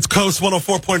It's Coast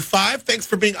 104.5. Thanks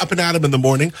for being up and at 'em in the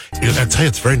morning. I tell you,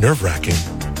 it's very nerve-wracking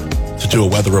to do a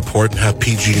weather report and have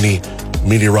PG&E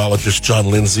meteorologist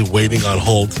John Lindsey waiting on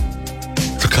hold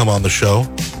to come on the show.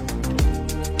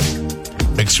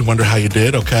 Makes you wonder how you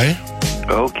did, okay?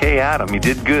 Okay, Adam, you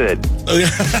did good.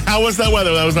 How was that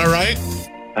weather? That was all right?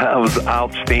 That was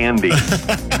outstanding.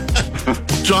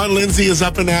 John Lindsey is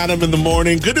up and at 'em in the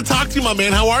morning. Good to talk to you, my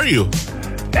man. How are you?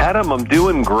 Adam, I'm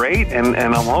doing great, and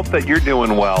I hope that you're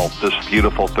doing well this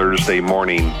beautiful Thursday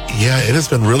morning. Yeah, it has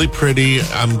been really pretty.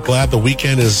 I'm glad the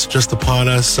weekend is just upon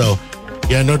us. So,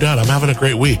 yeah, no doubt. I'm having a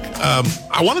great week.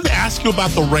 I wanted to ask you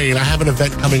about the rain. I have an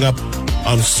event coming up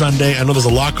on Sunday. I know there's a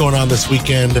lot going on this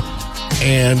weekend,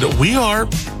 and we are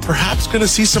perhaps going to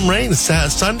see some rain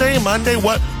Sunday, Monday.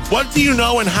 What do you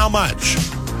know and how much?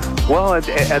 Well,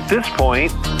 at this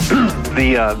point,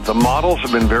 the models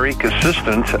have been very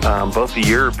consistent, both the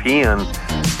European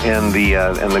and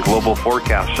the global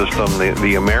forecast system,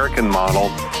 the American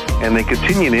model, and they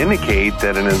continue to indicate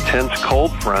that an intense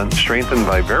cold front strengthened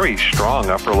by very strong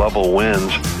upper-level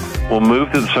winds will move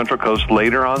to the Central Coast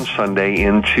later on Sunday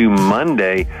into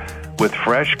Monday with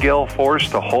fresh gale force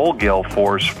to whole gale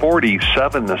force,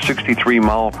 47 to 63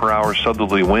 mile per hour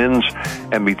southerly winds,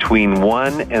 and between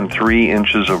 1 and 3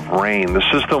 inches of rain. The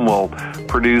system will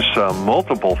produce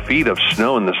multiple feet of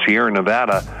snow in the Sierra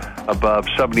Nevada above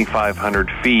 7,500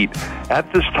 feet.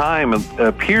 At this time, it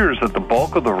appears that the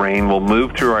bulk of the rain will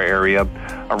move through our area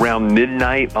around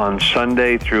midnight on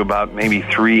Sunday through about maybe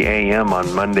 3 a.m.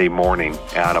 on Monday morning,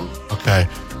 Adam. Okay.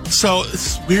 So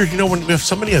it's weird, when we have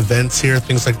so many events here,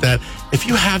 things like that. If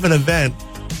you have an event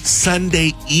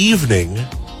Sunday evening,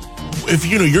 if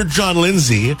you're John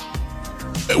Lindsey,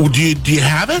 do you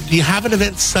have it? Do you have an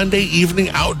event Sunday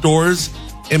evening outdoors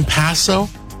in Paso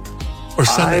or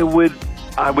Sunday?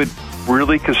 I would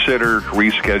really consider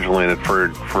rescheduling it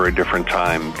for a different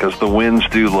time because the winds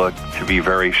do look to be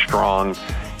very strong,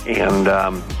 and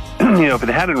if it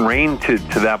hadn't rained to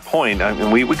that point, I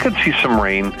mean, we could see some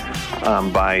rain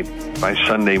by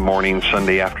Sunday morning,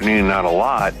 Sunday afternoon, not a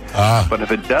lot. But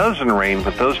if it doesn't rain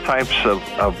with those types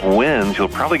of winds, you'll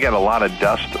probably get a lot of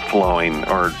dust flowing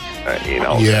or,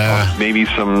 maybe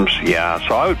some,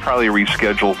 So I would probably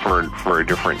reschedule for a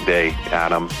different day,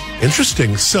 Adam.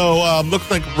 Interesting. So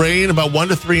looks like rain about 1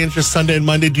 to 3 inches Sunday and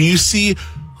Monday. Do you see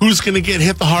who's going to get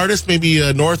hit the hardest? Maybe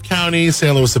North County,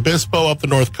 San Luis Obispo, up the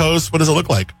North Coast. What does it look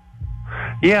like?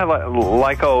 Yeah,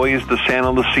 like always, the San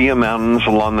Lucia Mountains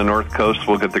along the North Coast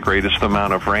will get the greatest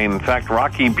amount of rain. In fact,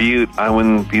 Rocky Butte, I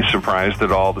wouldn't be surprised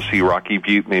at all to see Rocky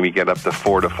Butte maybe get up to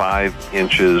 4 to 5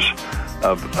 inches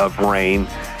of rain.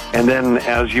 And then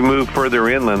as you move further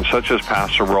inland, such as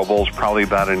Paso Robles, probably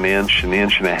about an inch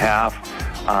and a half.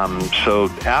 So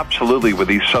absolutely, with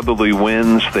these southerly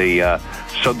winds, the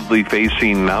southerly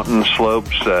facing mountain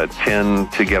slopes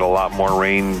tend to get a lot more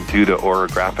rain due to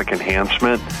orographic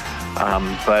enhancement.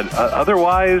 But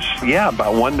otherwise,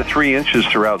 about 1 to 3 inches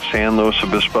throughout San Luis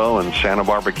Obispo and Santa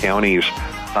Barbara counties.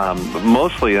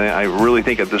 Mostly, I really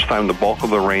think at this time, the bulk of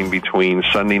the rain between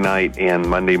Sunday night and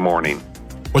Monday morning.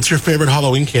 What's your favorite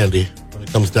Halloween candy when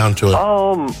it comes down to it?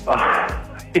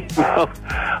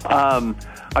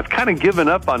 I've kind of given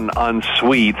up on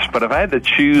sweets, but if I had to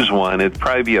choose one, it'd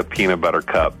probably be a peanut butter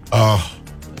cup. Oh,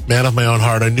 man of my own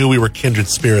heart. I knew we were kindred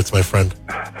spirits, my friend.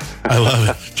 I love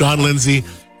it. John Lindsey,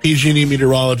 PG&E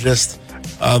meteorologist,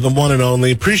 the one and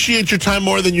only. Appreciate your time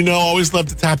more than you know. Always love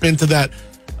to tap into that,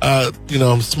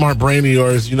 smart brain of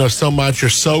yours. You know so much. You're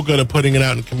so good at putting it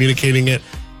out and communicating it,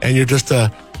 and you're just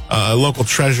a local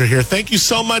treasure here. Thank you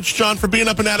so much, John, for being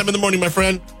up and at 'em in the morning, my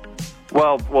friend.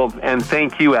 Well, and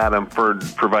thank you, Adam, for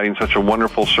providing such a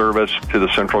wonderful service to the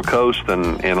Central Coast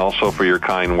and also for your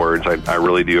kind words. I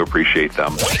really do appreciate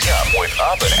them. Wake up with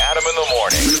Up and Adam in the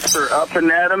morning. For Up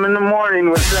and Adam in the morning,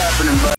 what's happening, buddy?